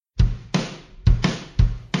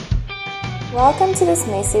Welcome to this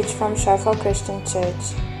message from Shofar Christian Church.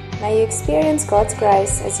 May you experience God's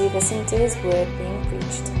grace as you listen to His word being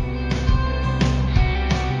preached.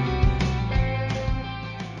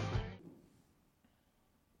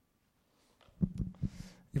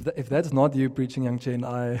 If that's not you preaching, Young Chen,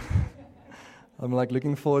 I'm like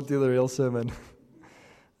looking forward to the real sermon.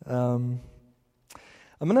 I'm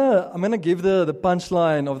gonna give the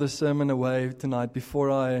punchline of the sermon away tonight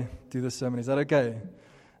before I do the sermon. Is that okay?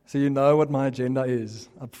 So you know what my agenda is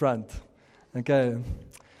up front. Okay.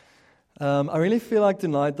 I really feel like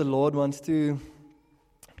tonight the Lord wants to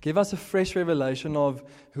give us a fresh revelation of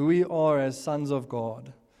who we are as sons of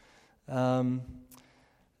God. And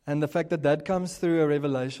the fact that comes through a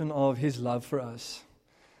revelation of His love for us.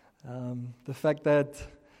 The fact that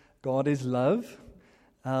God is love.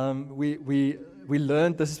 We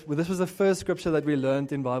learned this. This was the first scripture that we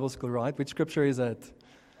learned in Bible school, right? Which scripture is that?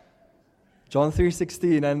 John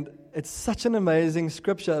 3:16, and it's such an amazing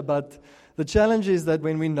scripture, but the challenge is that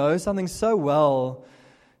when we know something so well,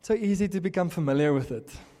 it's so easy to become familiar with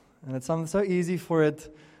it. And it's so easy for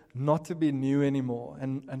it not to be new anymore,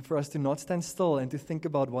 and for us to not stand still and to think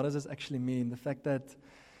about what does this actually mean. The fact that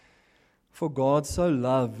for God so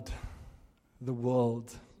loved the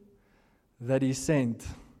world that He sent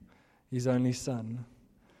His only Son.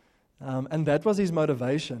 And that was His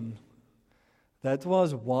motivation. That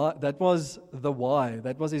was why. That was the why.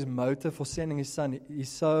 That was His motive for sending His Son. He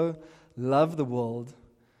so loved the world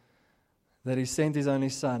that He sent His only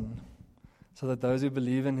Son, so that those who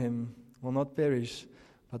believe in Him will not perish,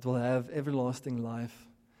 but will have everlasting life.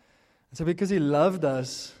 And so because He loved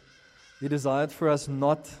us, He desired for us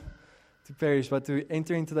not to perish, but to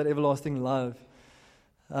enter into that everlasting life.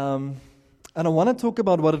 And I want to talk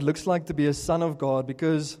about what it looks like to be a son of God,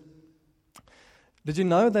 because did you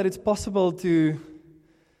know that it's possible to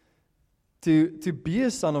be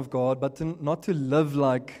a son of God, but not to live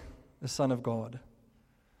like a son of God?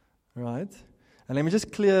 Right? And let me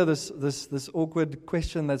just clear this awkward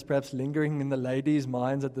question that's perhaps lingering in the ladies'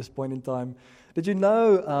 minds at this point in time. Did you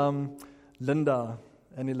know, Linda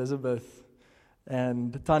and Elizabeth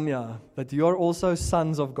and Tanya, that you are also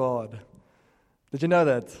sons of God? Did you know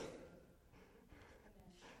that?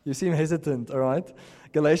 You seem hesitant, all right?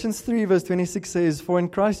 Galatians 3 verse 26 says, "For in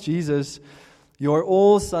Christ Jesus you are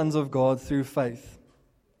all sons of God through faith."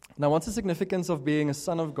 Now, what's the significance of being a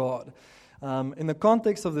son of God? In the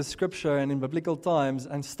context of the scripture and in biblical times,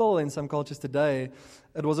 and still in some cultures today,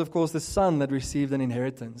 it was, of course, the son that received an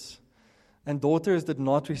inheritance. And daughters did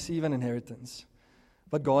not receive an inheritance.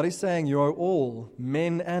 But God is saying, you are all,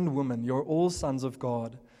 men and women, you're all sons of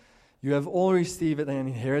God. You have all received an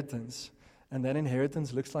inheritance. And that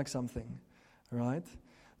inheritance looks like something, right?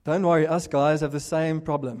 Don't worry, us guys have the same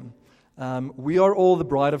problem. We are all the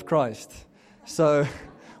bride of Christ. So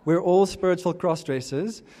we're all spiritual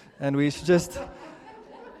cross-dressers, and we should just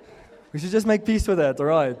make peace with that, all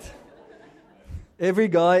right? Every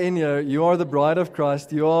guy in here, you are the bride of Christ.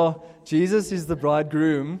 Jesus is the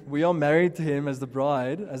bridegroom. We are married to Him as the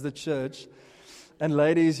bride, as the church. And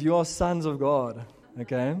ladies, you are sons of God,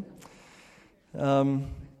 okay?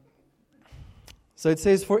 So it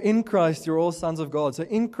says, for in Christ you're all sons of God. So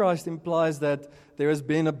in Christ implies that there has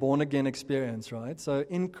been a born-again experience, right? So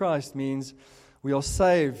in Christ means we are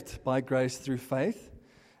saved by grace through faith.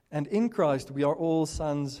 And in Christ we are all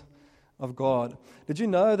sons of God. Did you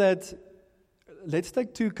know that, let's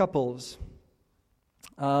take two couples.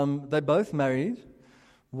 They're both married.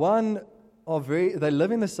 They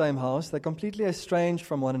live in the same house. They're completely estranged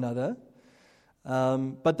from one another.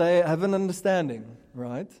 But they have an understanding,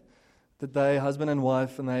 right? That they husband and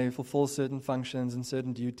wife, and they fulfill certain functions and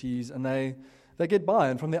certain duties, and they get by.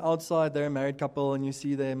 And from the outside, they're a married couple, and you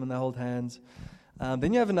see them and they hold hands.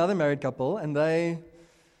 Then you have another married couple, and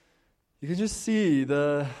you can just see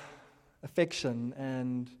the affection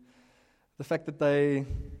and the fact that they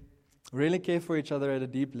really care for each other at a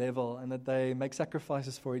deep level, and that they make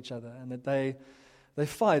sacrifices for each other, and that they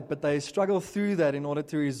fight, but they struggle through that in order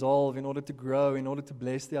to resolve, in order to grow, in order to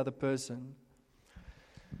bless the other person.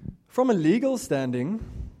 From a legal standing,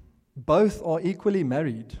 both are equally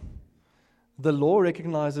married. The law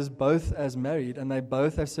recognizes both as married, and they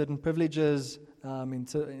both have certain privileges in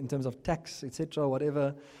terms of tax, etc.,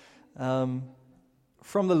 whatever.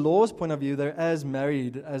 From the law's point of view, they're as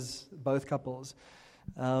married as both couples.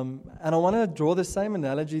 And I want to draw the same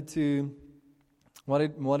analogy to what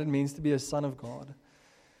it means to be a son of God.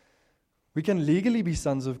 We can legally be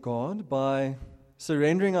sons of God by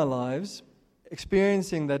surrendering our lives,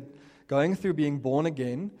 experiencing that, going through being born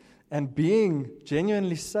again, and being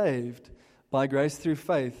genuinely saved by grace through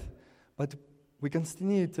faith. But we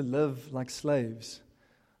continue to live like slaves.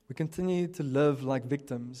 we continue to live like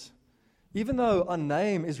victims. Even though our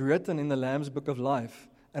name is written in the Lamb's Book of Life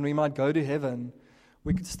and we might go to heaven,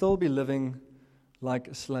 we could still be living like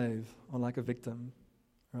a slave or like a victim,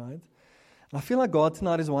 right? And I feel like God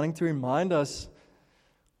tonight is wanting to remind us,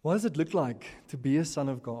 what does it look like to be a son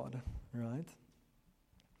of God, right?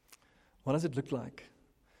 What does it look like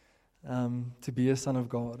to be a son of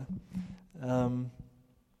God? And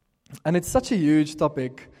it's such a huge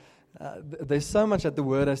topic. There's so much that the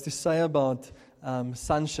Word has to say about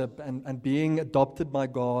sonship and being adopted by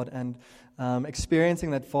God and experiencing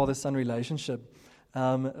that father-son relationship.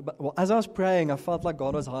 But as I was praying, I felt like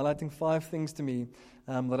God was highlighting 5 things to me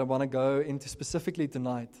that I want to go into specifically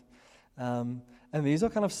tonight. And these are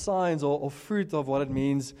kind of signs or fruit of what it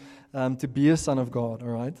means to be a son of God, all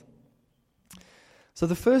right? So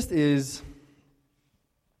the first is,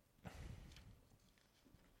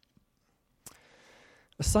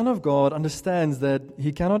 a son of God understands that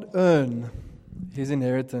he cannot earn his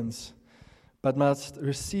inheritance, but must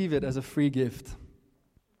receive it as a free gift.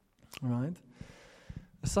 All right?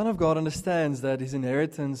 The son of God understands that his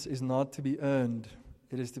inheritance is not to be earned,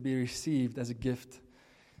 it is to be received as a gift.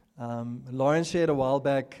 Lauren shared a while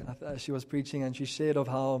back, she was preaching, and she shared of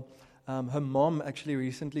how her mom actually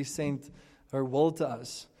recently sent her will to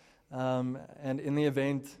us. And in the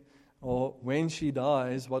event, or when she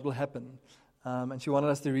dies, what will happen? And she wanted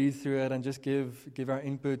us to read through it and just give our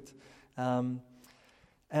input. And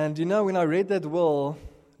when I read that will,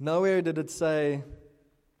 nowhere did it say,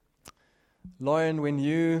 Lauren, when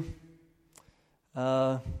you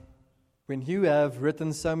have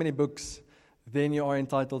written so many books, then you are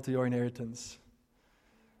entitled to your inheritance.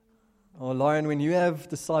 Or Lauren, when you have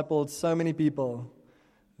discipled so many people,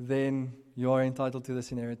 then you are entitled to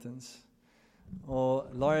this inheritance. Or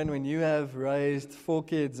Lauren, when you have raised 4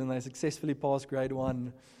 kids and they successfully passed grade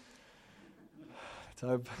 1, let's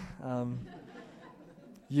hope,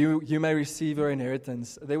 you may receive your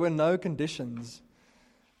inheritance. There were no conditions.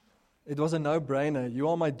 It was a no-brainer. You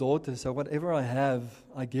are my daughter, so whatever I have,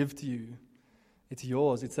 I give to you. It's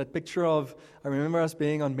yours. It's that picture of, I remember us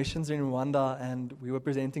being on missions in Rwanda, and we were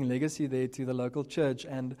presenting Legacy there to the local church,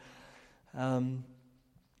 and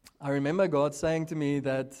I remember God saying to me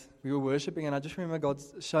that we were worshiping, and I just remember God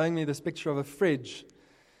showing me this picture of a fridge,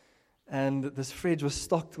 and this fridge was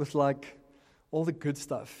stocked with like all the good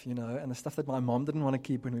stuff, and the stuff that my mom didn't want to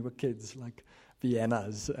keep when we were kids, like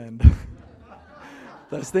Viennas and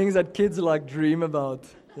those things that kids like dream about,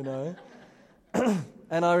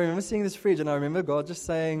 And I remember seeing this fridge, and I remember God just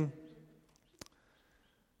saying,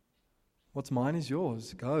 what's mine is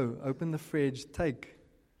yours. Go, open the fridge, take,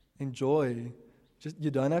 enjoy.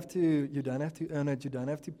 You don't have to earn it. You don't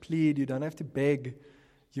have to plead. You don't have to beg.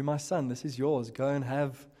 You're my son. This is yours. Go and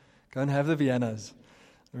have the Viennas,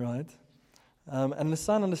 right? And the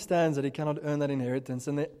son understands that he cannot earn that inheritance,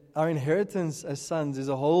 and our inheritance as sons is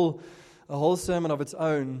a whole sermon of its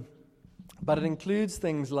own. But it includes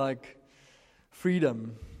things like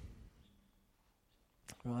freedom,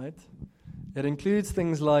 right? It includes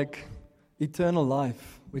things like eternal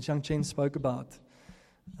life, which Young Chen spoke about.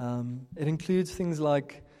 It includes things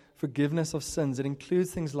like forgiveness of sins. It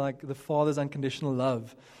includes things like the Father's unconditional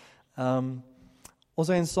love.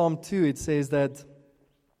 Also in Psalm 2, it says that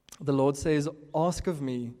the Lord says, ask of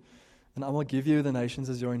me, and I will give you the nations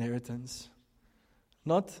as your inheritance.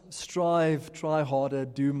 Not strive, try harder,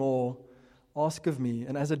 do more. Ask of me.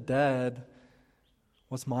 And as a dad,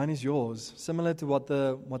 what's mine is yours. Similar to what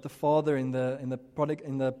the father in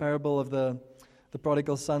the parable of the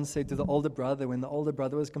prodigal son said to the older brother. When the older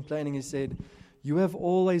brother was complaining, he said, you have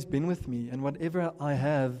always been with me, and whatever I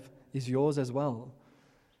have is yours as well.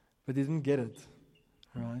 But he didn't get it,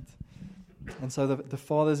 right? And so the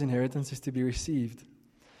father's inheritance is to be received.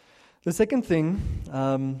 The second thing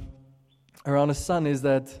around a son is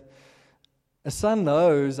that a son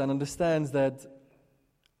knows and understands that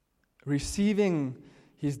receiving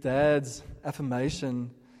his dad's affirmation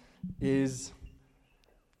is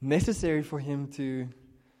necessary for him to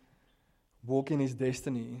walk in his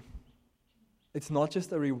destiny. It's not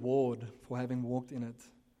just a reward for having walked in it.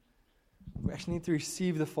 We actually need to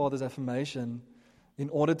receive the Father's affirmation in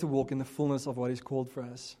order to walk in the fullness of what He's called for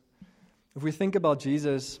us. If we think about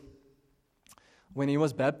Jesus, when He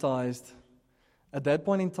was baptized, at that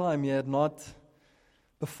point in time, He had not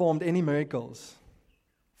performed any miracles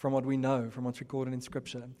from what we know, from what's recorded in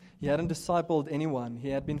Scripture. He hadn't discipled anyone. He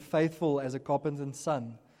had been faithful as a carpenter's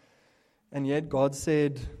son. And yet God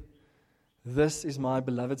said, this is my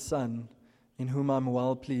beloved Son, in whom I'm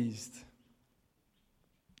well pleased.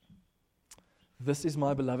 This is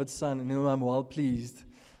my beloved Son, in whom I'm well pleased.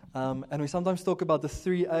 And we sometimes talk about the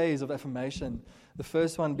 3 A's of affirmation. The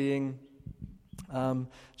first one being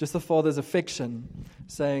just the Father's affection,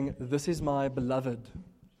 saying, "This is my beloved,"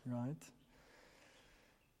 right?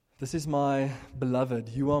 "This is my beloved.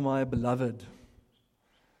 You are my beloved."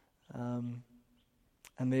 And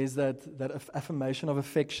there's that affirmation of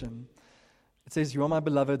affection. It says, "You are my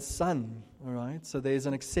beloved son." All right. So there's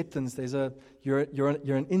an acceptance. You're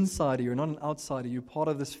an insider. You're not an outsider. You're part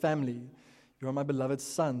of this family. You are my beloved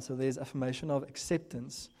son. So there's affirmation of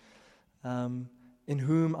acceptance. "In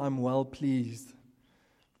whom I'm well pleased.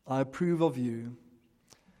 I approve of you."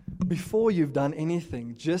 Before you've done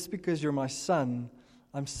anything, just because you're my son,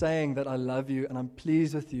 I'm saying that I love you and I'm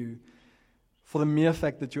pleased with you for the mere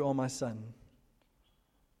fact that you are my son.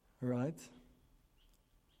 Right?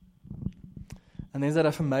 And there's that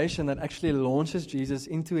affirmation that actually launches Jesus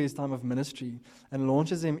into his time of ministry and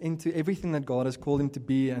launches him into everything that God has called him to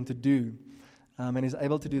be and to do. And he's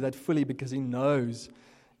able to do that fully because he knows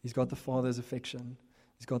he's got the Father's affection.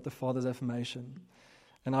 He's got the Father's affirmation.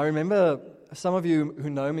 And I remember some of you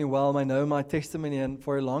who know me well may know my testimony, and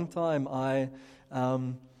for a long time I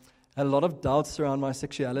had a lot of doubts around my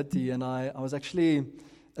sexuality, and I was actually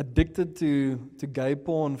addicted to gay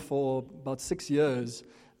porn for about 6 years,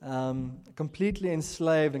 completely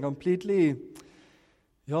enslaved and completely,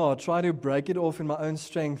 try to break it off in my own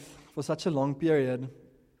strength for such a long period.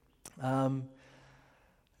 And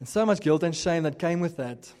so much guilt and shame that came with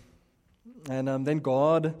that. And then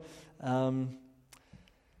God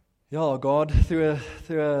through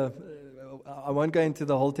a I won't go into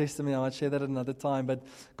the whole testimony, I might share that at another time, but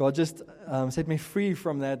God just set me free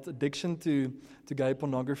from that addiction to gay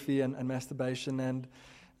pornography and masturbation, and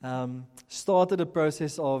started a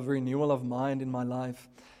process of renewal of mind in my life.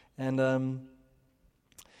 And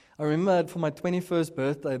I remember for my 21st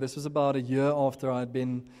birthday, this was about a year after I'd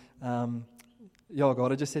been,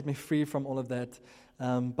 God had just set me free from all of that.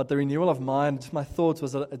 But the renewal of mind, just my thoughts,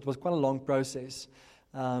 it was quite a long process.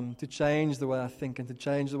 To change the way I think and to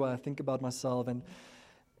change the way I think about myself.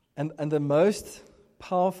 And the most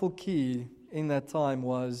powerful key in that time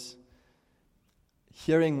was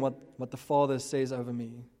hearing what the Father says over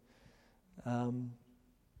me.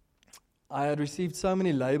 I had received so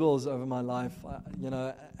many labels over my life,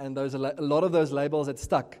 and a lot of those labels had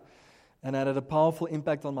stuck and had a powerful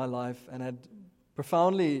impact on my life and had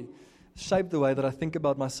profoundly shaped the way that I think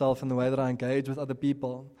about myself and the way that I engage with other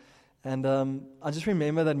people. And I just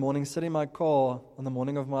remember that morning, sitting in my car on the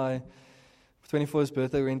morning of my 21st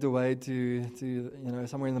birthday. We went away to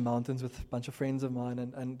somewhere in the mountains with a bunch of friends of mine,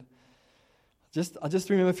 and I just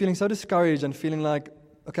remember feeling so discouraged and feeling like,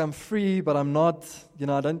 okay, I'm free, but I'm not.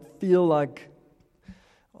 I don't feel like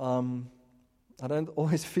I don't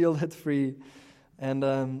always feel that free. And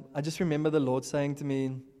I just remember the Lord saying to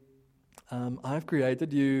me, "I've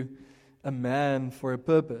created you a man for a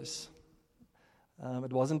purpose."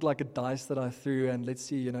 It wasn't like a dice that I threw and let's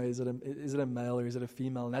see, is it a male or is it a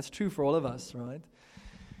female? And that's true for all of us, right?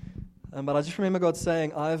 But I just remember God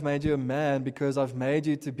saying, "I've made you a man because I've made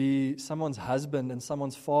you to be someone's husband and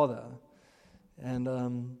someone's father. And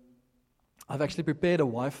I've actually prepared a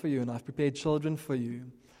wife for you and I've prepared children for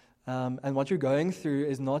you. And what you're going through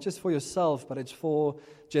is not just for yourself, but it's for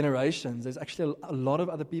generations. There's actually a lot of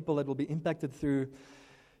other people that will be impacted through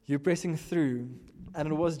you pressing through." And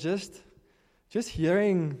it was just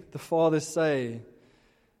hearing the Father say,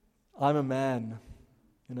 "I'm a man.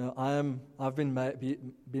 I've been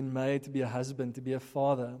made to be a husband, to be a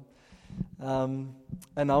father, and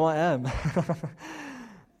now I am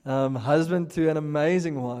husband to an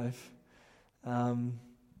amazing wife, and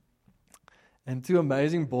 2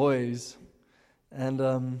 amazing boys, and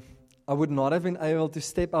I would not have been able to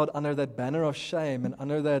step out under that banner of shame and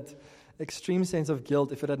under that extreme sense of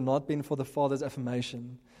guilt if it had not been for the Father's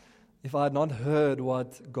affirmation." If I had not heard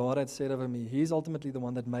what God had said over me, He's ultimately the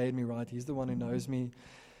one that made me right. He's the one who knows me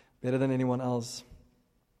better than anyone else.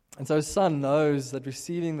 And so Son knows that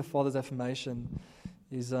receiving the Father's affirmation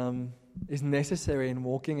is necessary in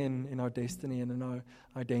walking in our destiny and in our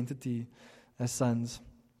identity as sons.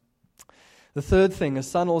 The third thing, a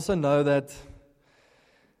son also knows that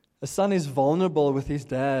a son is vulnerable with his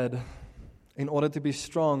dad in order to be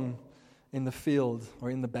strong in the field or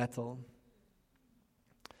in the battle.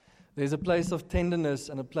 There's a place of tenderness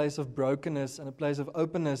and a place of brokenness and a place of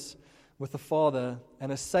openness with the Father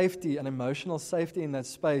and a safety, an emotional safety in that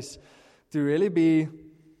space to really be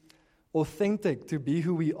authentic, to be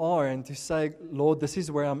who we are and to say, "Lord, this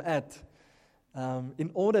is where I'm at," in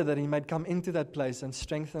order that He might come into that place and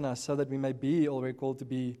strengthen us so that we may be all we're called to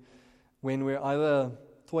be when we're either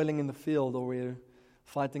toiling in the field or we're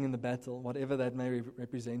fighting in the battle, whatever that may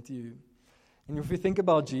represent to you. And if we think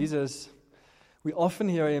about Jesus, we often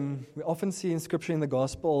hear him, we often see in Scripture in the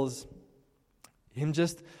Gospels, him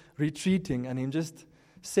just retreating and him just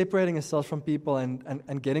separating himself from people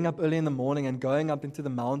and getting up early in the morning and going up into the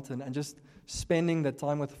mountain and just spending that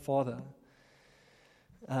time with the Father.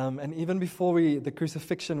 And even before the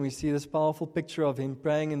crucifixion, we see this powerful picture of him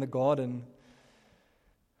praying in the garden,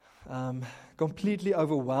 completely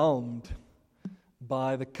overwhelmed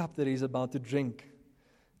by the cup that he's about to drink.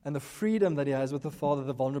 And the freedom that he has with the Father,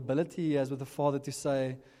 the vulnerability he has with the Father to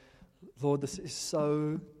say, Lord, this is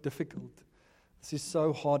so difficult. This is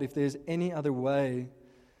so hard. If there's any other way,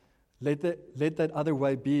 let that other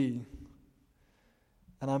way be.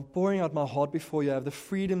 And I'm pouring out my heart before you. I have the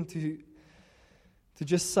freedom to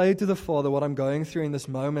just say to the Father what I'm going through in this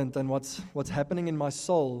moment and what's happening in my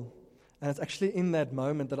soul. And it's actually in that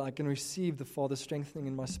moment that I can receive the Father's strengthening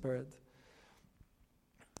in my spirit.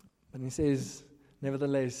 And he says,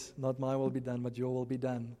 nevertheless, not my will be done, but your will be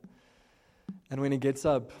done. And when he gets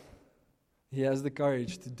up, he has the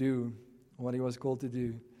courage to do what he was called to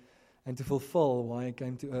do and to fulfill why he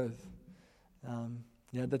came to earth.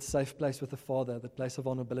 He had that safe place with the Father, the place of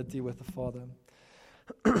vulnerability with the Father.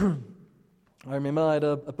 I remember I had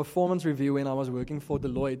a performance review when I was working for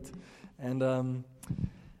Deloitte, and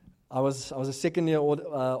I was a second-year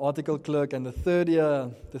article clerk, and the third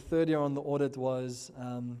year on the audit was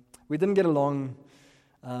we didn't get along.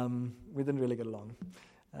 We didn't really get along,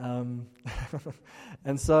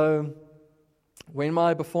 and so when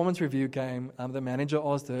my performance review came, the manager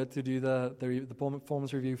asked her to do the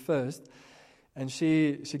performance review first, and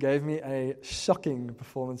she gave me a shocking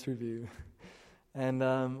performance review. And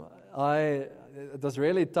it was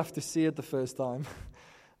really tough to see it the first time.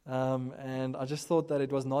 And I just thought that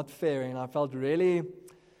it was not fair, and I felt really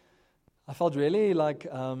like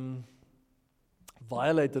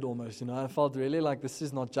violated almost, I felt really like this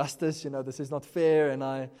is not justice, this is not fair, and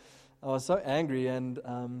I was so angry, and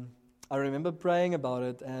I remember praying about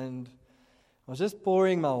it, and I was just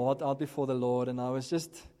pouring my heart out before the Lord, and I was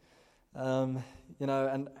just, and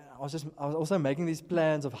I was also making these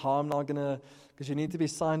plans of how I'm not going to, because you need to be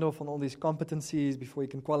signed off on all these competencies before you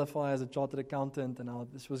can qualify as a chartered accountant, and how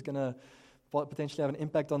this was going to potentially have an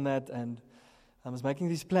impact on that, and I was making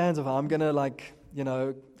these plans of how I'm going to,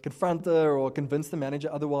 confront her or convince the manager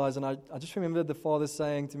otherwise, and I just remember the Father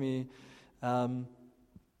saying to me, I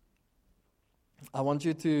want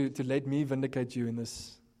you to let me vindicate you in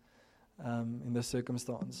this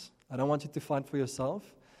circumstance. I don't want you to fight for yourself.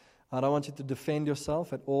 I don't want you to defend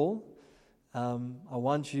yourself at all. I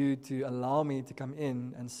want you to allow me to come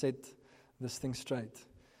in and set this thing straight.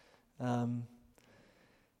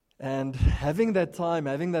 And having that time,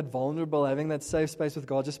 having that vulnerable, having that safe space with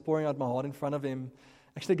God, just pouring out my heart in front of Him,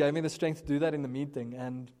 actually gave me the strength to do that in the meeting.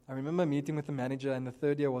 And I remember meeting with the manager, and the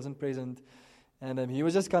third year wasn't present. And he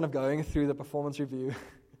was just kind of going through the performance review.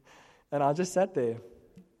 And I just sat there.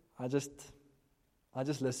 I just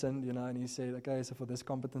listened, and he said, okay, so for this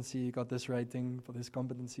competency, you got this rating. For this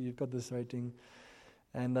competency, you've got this rating.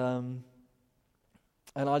 And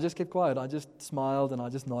I just kept quiet. I just smiled and I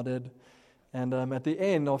just nodded. And at the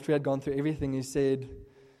end, after we had gone through everything, he said,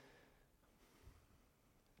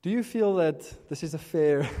 do you feel that this is a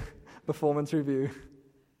fair performance review?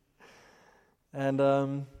 And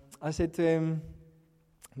I said to him,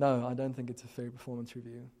 no, I don't think it's a fair performance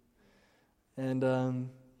review. And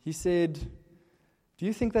he said, do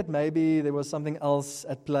you think that maybe there was something else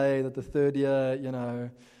at play that the third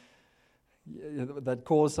year, that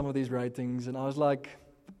caused some of these ratings? And I was like,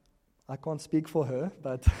 I can't speak for her,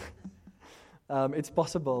 but it's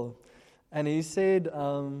possible. And he said,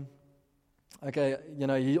 okay,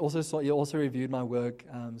 he also reviewed my work,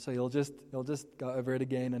 so he'll just go over it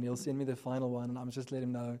again, and he'll send me the final one, and I'm just let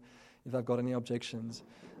him know if I've got any objections.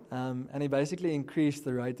 And he basically increased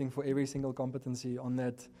the rating for every single competency on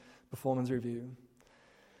that performance review.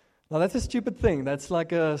 Now that's a stupid thing. That's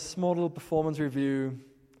like a small little performance review,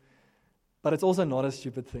 but it's also not a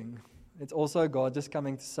stupid thing. It's also God just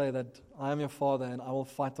coming to say that I am your Father and I will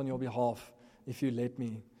fight on your behalf if you let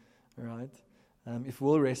me, all right? If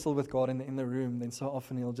we'll wrestle with God in the room, then so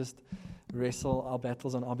often He'll just wrestle our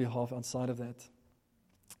battles on our behalf outside of that.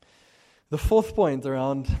 The fourth point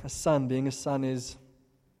around being a son, is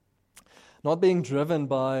not being driven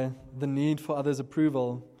by the need for others'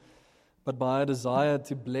 approval, but by a desire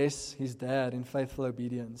to bless his dad in faithful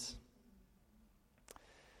obedience.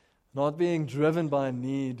 Not being driven by a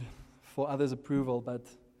need for others' approval, but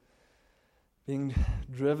being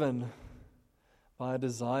driven by a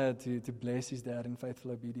desire to bless his dad in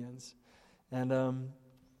faithful obedience. And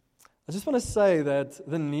I just want to say that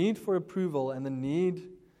the need for approval and the need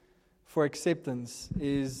for acceptance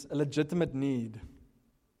is a legitimate need.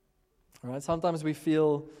 All right? Sometimes we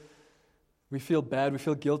feel bad, we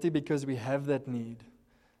feel guilty because we have that need.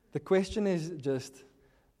 The question is just,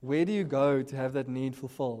 where do you go to have that need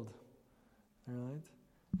fulfilled? All right?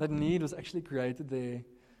 That need was actually created there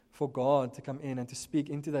for God to come in and to speak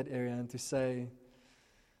into that area and to say,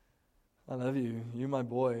 I love you, you're my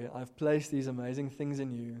boy, I've placed these amazing things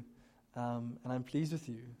in you, and I'm pleased with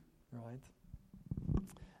you, right?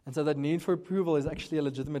 And so that need for approval is actually a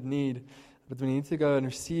legitimate need, but we need to go and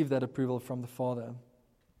receive that approval from the Father.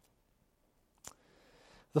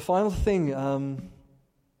 The final thing,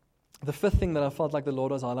 the fifth thing that I felt like the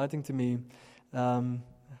Lord was highlighting to me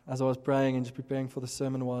as I was praying and just preparing for the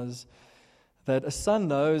sermon was that a son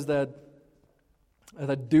knows that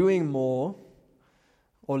doing more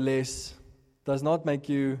or less does not make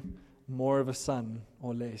you more of a son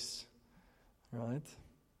or less, right?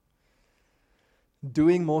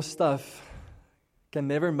 Doing more stuff can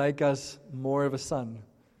never make us more of a son,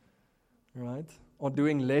 right? Or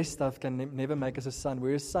doing less stuff can never make us a son.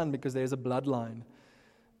 We're a son because there's a bloodline,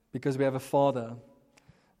 because we have a father,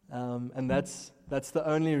 and that's the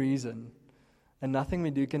only reason. And nothing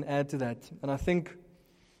we do can add to that. And I think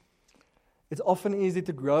it's often easy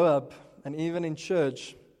to grow up, and even in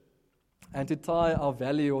church, and to tie our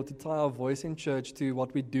value or to tie our voice in church to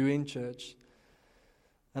what we do in church.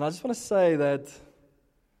 And I just want to say that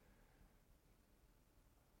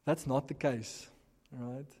that's not the case,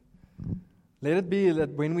 right? Let it be that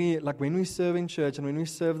when we serve in church and when we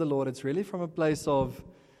serve the Lord, it's really from a place of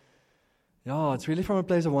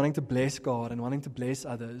wanting to bless God and wanting to bless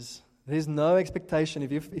others. There's no expectation.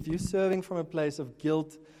 If you're serving from a place of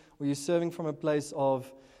guilt, or you're serving from a place of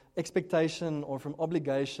expectation or from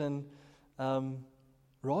obligation,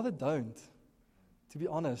 rather don't. To be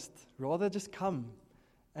honest, rather just come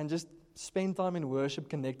and just spend time in worship,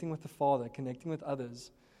 connecting with the Father, connecting with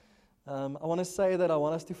others. I want to say that I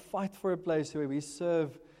want us to fight for a place where we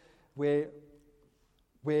serve, where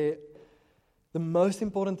the most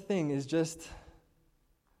important thing is just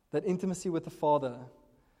that intimacy with the Father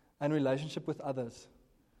and relationship with others,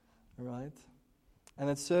 right? And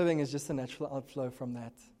that serving is just a natural outflow from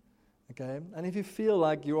that, okay? And if you feel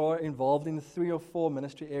like you are involved in 3 or 4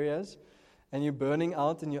 ministry areas and you're burning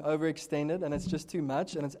out and you're overextended and it's just too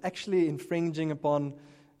much and it's actually infringing upon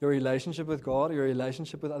your relationship with God or your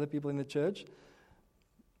relationship with other people in the church,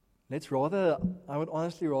 I would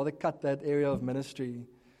honestly rather cut that area of ministry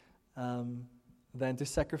than to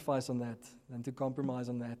sacrifice on that, than to compromise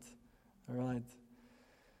on that, all right?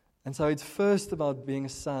 And so it's first about being a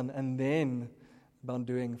son and then about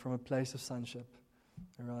doing from a place of sonship,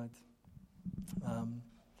 all right?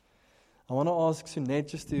 I want to ask Sunette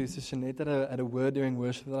Sunette had a word during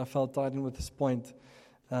worship that I felt tied in with this point.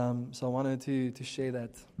 So I wanted to share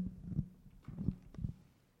that.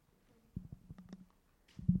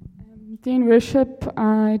 During worship,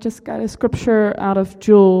 I just got a scripture out of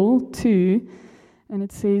Joel 2, and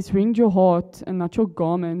it says, "Rend your heart and not your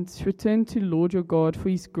garments. Return to Lord your God, for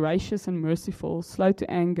He is gracious and merciful, slow to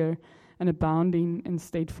anger, and abounding in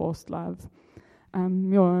steadfast love."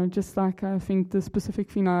 Just like I think the specific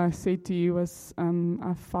thing I said to you was,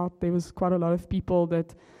 I felt there was quite a lot of people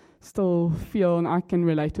that still feel, and I can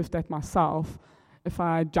relate with that myself, if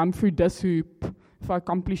I jump through this hoop, if I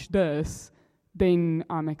accomplish this, then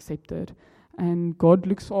I'm accepted. And God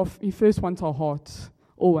looks off, He first wants our hearts,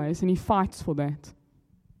 always, and He fights for that.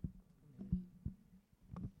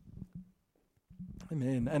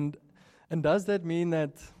 Amen. And does that mean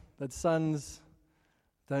that sons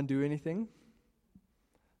don't do anything?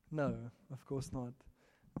 No, of course not.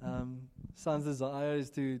 Son's desire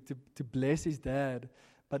is to bless his dad,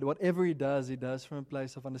 but whatever he does from a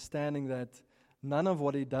place of understanding that none of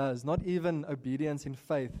what he does, not even obedience in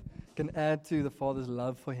faith, can add to the Father's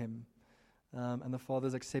love for him and the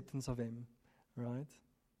Father's acceptance of him, right?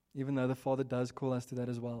 Even though the Father does call us to that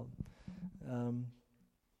as well.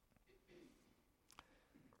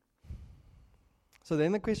 So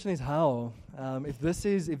then the question is how? If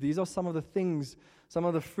these are some of the things, some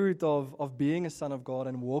of the fruit of being a son of God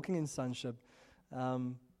and walking in sonship,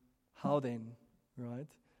 how then, right?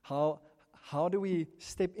 How do we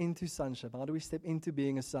step into sonship? How do we step into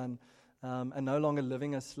being a son and no longer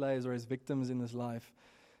living as slaves or as victims in this life,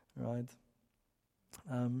 right?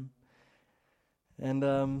 I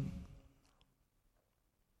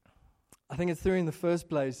think it's through, in the first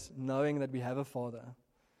place, knowing that we have a Father.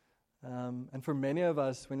 And for many of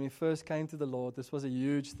us, when we first came to the Lord, this was a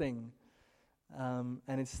huge thing. And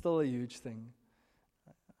it's still a huge thing.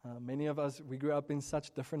 Many of us, we grew up in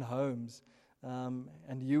such different homes.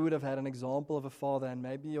 And you would have had an example of a father, and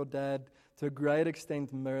maybe your dad, to a great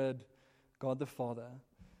extent, mirrored God the Father.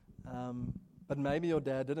 But maybe your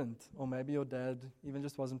dad didn't, or maybe your dad even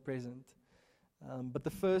just wasn't present. But the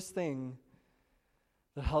first thing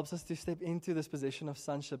that helps us to step into this position of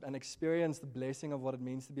sonship and experience the blessing of what it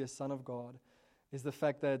means to be a son of God is the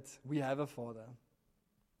fact that we have a Father,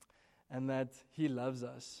 and that He loves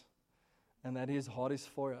us, and that His heart is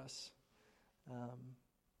for us.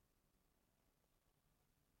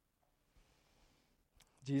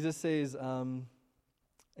 Jesus says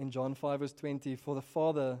in John 5 verse 20, "For the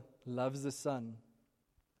Father loves the Son."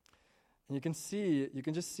 And you can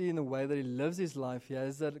just see in the way that He lives His life, He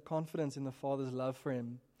has that confidence in the Father's love for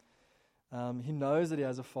Him. He knows that He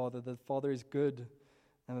has a Father, that the Father is good,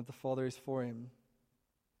 and that the Father is for Him.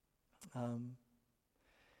 And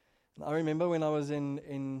I remember when I was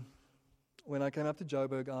when I came up to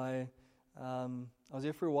Joburg, I was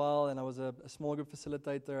here for a while, and I was a small group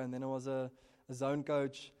facilitator, and then I was a zone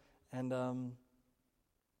coach. And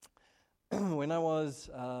when I was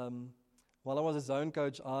while I was a zone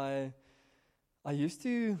coach, I used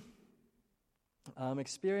to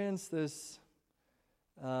experience this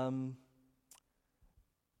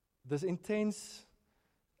intense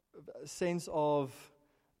sense of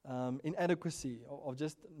inadequacy, of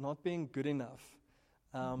just not being good enough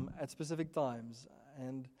at specific times,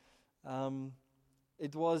 and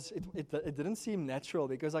it didn't seem natural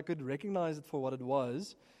because I could recognize it for what it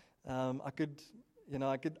was. I could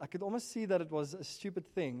almost see that it was a stupid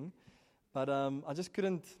thing, but I just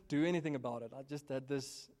couldn't do anything about it. I just had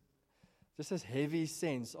this heavy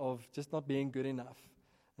sense of just not being good enough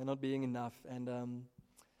and not being enough, and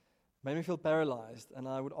made me feel paralyzed. And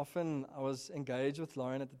I was engaged with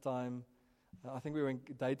Lauren at the time. I think we were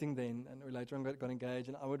dating then, and we later on got engaged.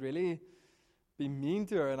 And I would really be mean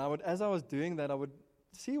to her. And as I was doing that, I would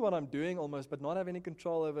see what I'm doing almost, but not have any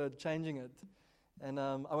control over changing it. And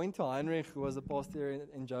I went to Heinrich, who was the pastor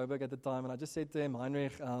in Joburg at the time, and I just said to him,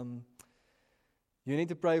 "Heinrich, you need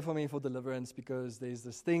to pray for me for deliverance because there's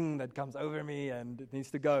this thing that comes over me and it needs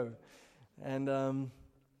to go." And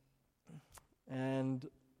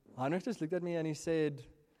Heinrich just looked at me and he said,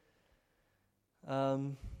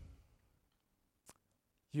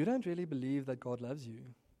 "You don't really believe that God loves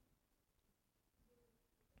you."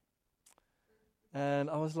 And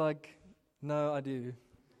I was like, "No, I do.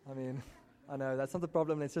 I mean, I know, that's not the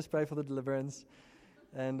problem. Let's just pray for the deliverance."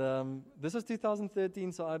 And this was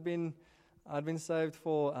 2013, so I'd been saved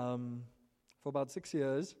for about 6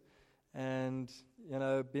 years, and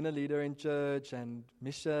been a leader in church and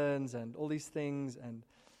missions and all these things. And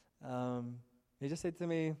he just said to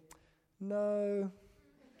me, "No,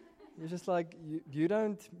 you're just like you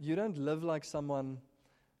don't live like someone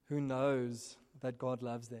who knows that God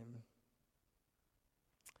loves them."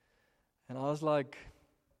 And I was like,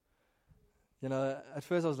 at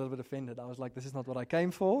first I was a little bit offended. I was like, "This is not what I came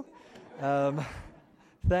for.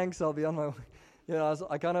 Thanks, I'll be on my way." I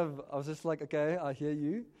was just like, "Okay, I hear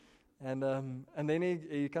you." And then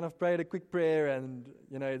he kind of prayed a quick prayer, and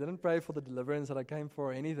he didn't pray for the deliverance that I came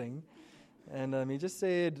for or anything. And he just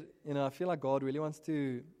said, "I feel like God really wants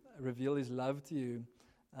to reveal His love to you,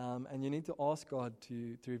 and you need to ask God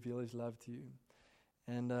to reveal His love to you."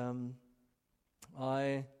 And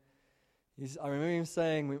I remember him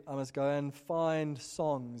saying, "I must go and find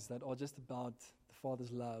songs that are just about the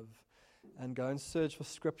Father's love, and go and search for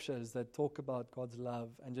scriptures that talk about God's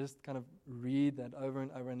love, and just kind of read that over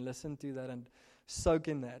and over and listen to that and soak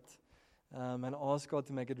in that, and ask God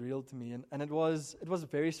to make it real to me." And it was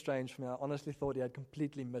very strange for me. I honestly thought he had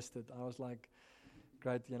completely missed it. I was like,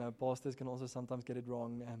 great, pastors can also sometimes get it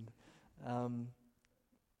wrong. And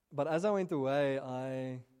but as I went away,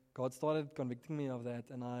 God started convicting me of that,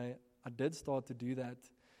 and I did start to do that.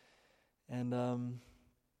 And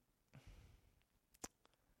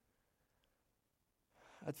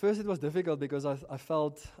at first it was difficult because I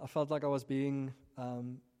felt like I was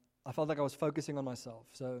focusing on myself.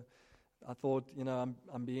 So I thought, I'm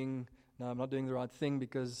not doing the right thing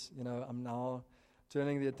because I'm now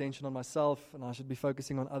turning the attention on myself, and I should be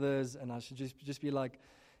focusing on others, and I should just be like,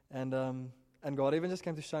 and God even just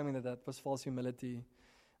came to show me that was false humility.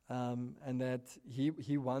 And that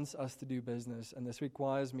he wants us to do business, and this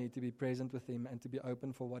requires me to be present with Him and to be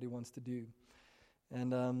open for what He wants to do.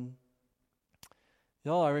 And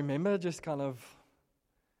I remember just kind of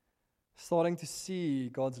starting to see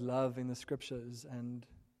God's love in the scriptures, and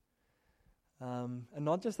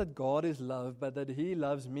not just that God is love, but that He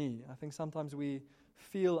loves me. I think sometimes we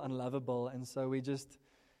feel unlovable, and so we just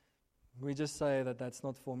say that that's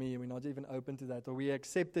not for me. We're not even open to that, or we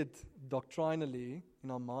accept it doctrinally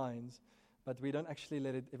in our minds, but we don't actually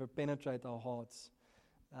let it ever penetrate our hearts,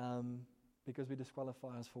 because we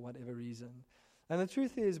disqualify us for whatever reason. And the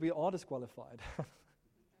truth is, we are disqualified.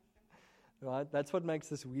 Right? That's what makes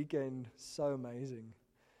this weekend so amazing.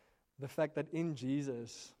 The fact that in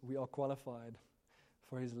Jesus, we are qualified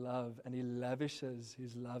for His love, and He lavishes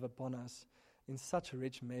His love upon us in such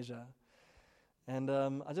rich measure. And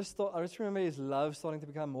I just remember His love starting to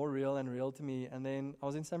become more real and real to me. And then I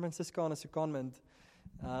was in San Francisco on a secondment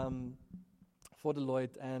for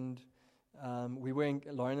Deloitte, and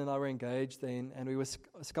Lauren and I were engaged then, and we were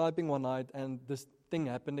Skyping one night, and this thing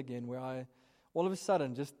happened again where I all of a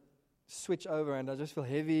sudden just switch over, and I just feel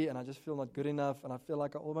heavy, and I just feel not good enough, and I feel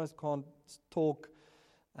like I almost can't talk.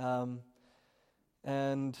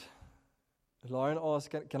 And Lauren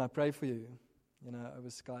asked, can I pray for you? Over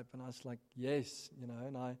Skype, and I was like, yes, and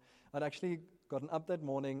I'd actually gotten up that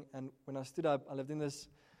morning, and when I stood up, I lived in this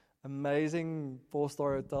amazing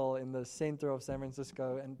 4-star hotel in the center of San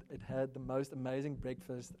Francisco, and it had the most amazing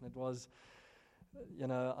breakfast, and it was,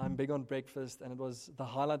 I'm big on breakfast, and it was the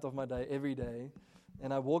highlight of my day every day.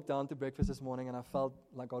 And I walked down to breakfast this morning, and I felt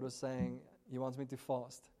like God was saying, He wants me to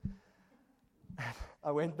fast.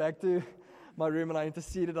 I went back to my room, and I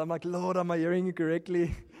interceded. I'm like, Lord, am I hearing you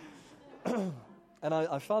correctly? And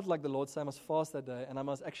I felt like the Lord said I must fast that day, and I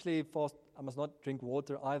must actually fast. I must not drink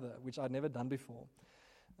water either, which I'd never done before.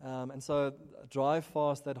 And so dry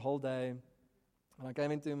fast that whole day. And I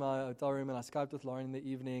came into my hotel room, and I Skyped with Lauren in the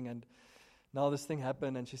evening, and now this thing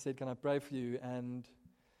happened, and she said, can I pray for you? And I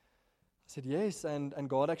said yes, and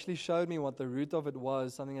God actually showed me what the root of it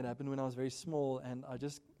was, something that happened when I was very small, and I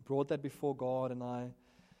just brought that before God, and I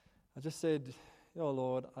just said,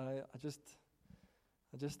 Lord, I just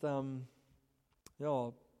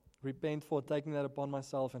repent for taking that upon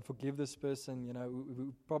myself and forgive this person,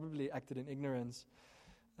 who probably acted in ignorance.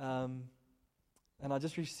 And I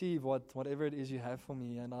just receive whatever it is you have for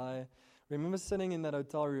me. And I remember sitting in that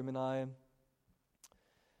hotel room, and I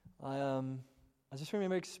just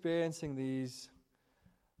remember experiencing these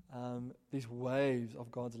waves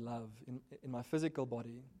of God's love in my physical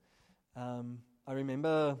body. I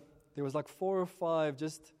remember there was like 4 or 5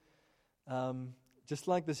 just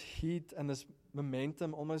like this heat and this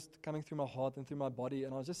momentum almost coming through my heart and through my body.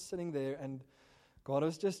 And I was just sitting there, and God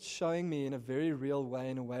was just showing me in a very real way,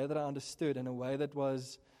 in a way that I understood, in a way that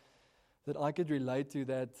I could relate to,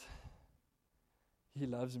 that He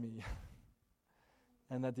loves me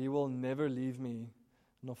and that He will never leave me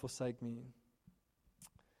nor forsake me.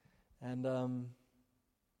 And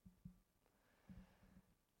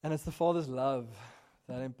it's the Father's love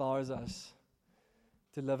that empowers us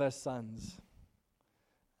to live as sons.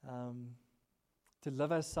 To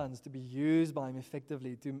live as sons, to be used by Him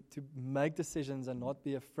effectively, to make decisions and not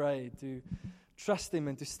be afraid, to trust Him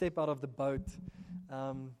and to step out of the boat,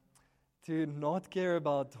 to not care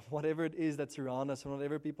about whatever it is that's around us and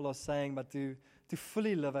whatever people are saying, but to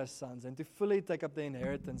fully live as sons and to fully take up the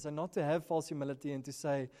inheritance, and not to have false humility and to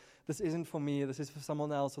say, this isn't for me, this is for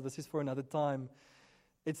someone else, or this is for another time.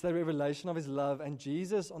 It's the revelation of His love. And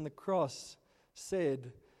Jesus on the cross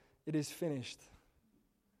said, it is finished.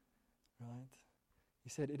 Right? He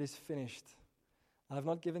said, it is finished. I have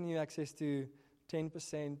not given you access to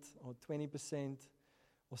 10% or 20%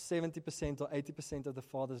 or 70% or 80% of the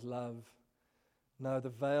Father's love. No, the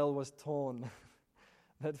veil was torn.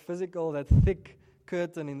 That thick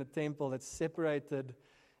curtain in the temple that separated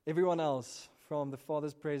everyone else from the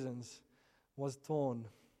Father's presence was torn,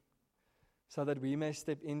 so that we may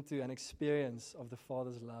step into an experience of the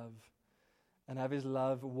Father's love and have His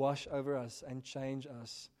love wash over us and change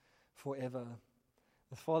us forever.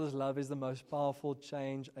 The Father's love is the most powerful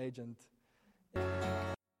change agent. I'm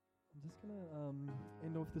just going to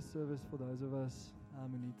end off the service for those of us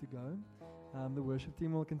who need to go. The worship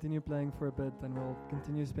team will continue playing for a bit, and we'll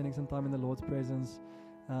continue spending some time in the Lord's presence.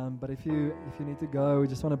 But if you need to go, we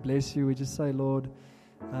just want to bless you. We just say, Lord,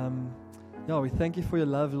 we thank you for your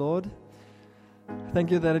love, Lord.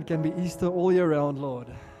 Thank you that it can be Easter all year round,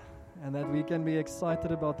 Lord, and that we can be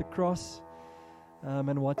excited about the cross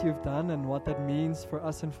and what you've done and what that means for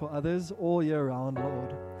us and for others all year round,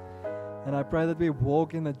 Lord. And I pray that we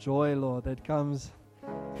walk in the joy, Lord, that comes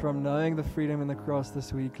from knowing the freedom in the cross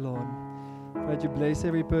this week, Lord. Pray that you bless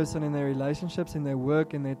every person in their relationships, in their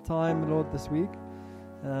work, in their time, Lord, this week.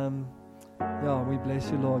 We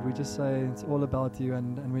bless you, Lord. We just say it's all about you,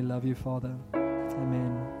 and we love you, Father.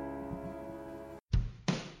 Amen.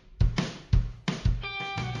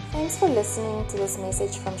 Thanks for listening to this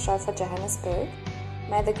message from Shofar Johannesburg.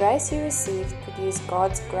 May the grace you received produce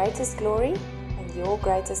God's greatest glory and your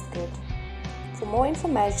greatest good. For more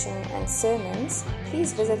information and sermons,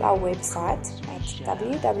 please visit our website at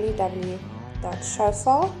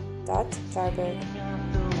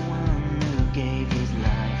www.shofar.joburg.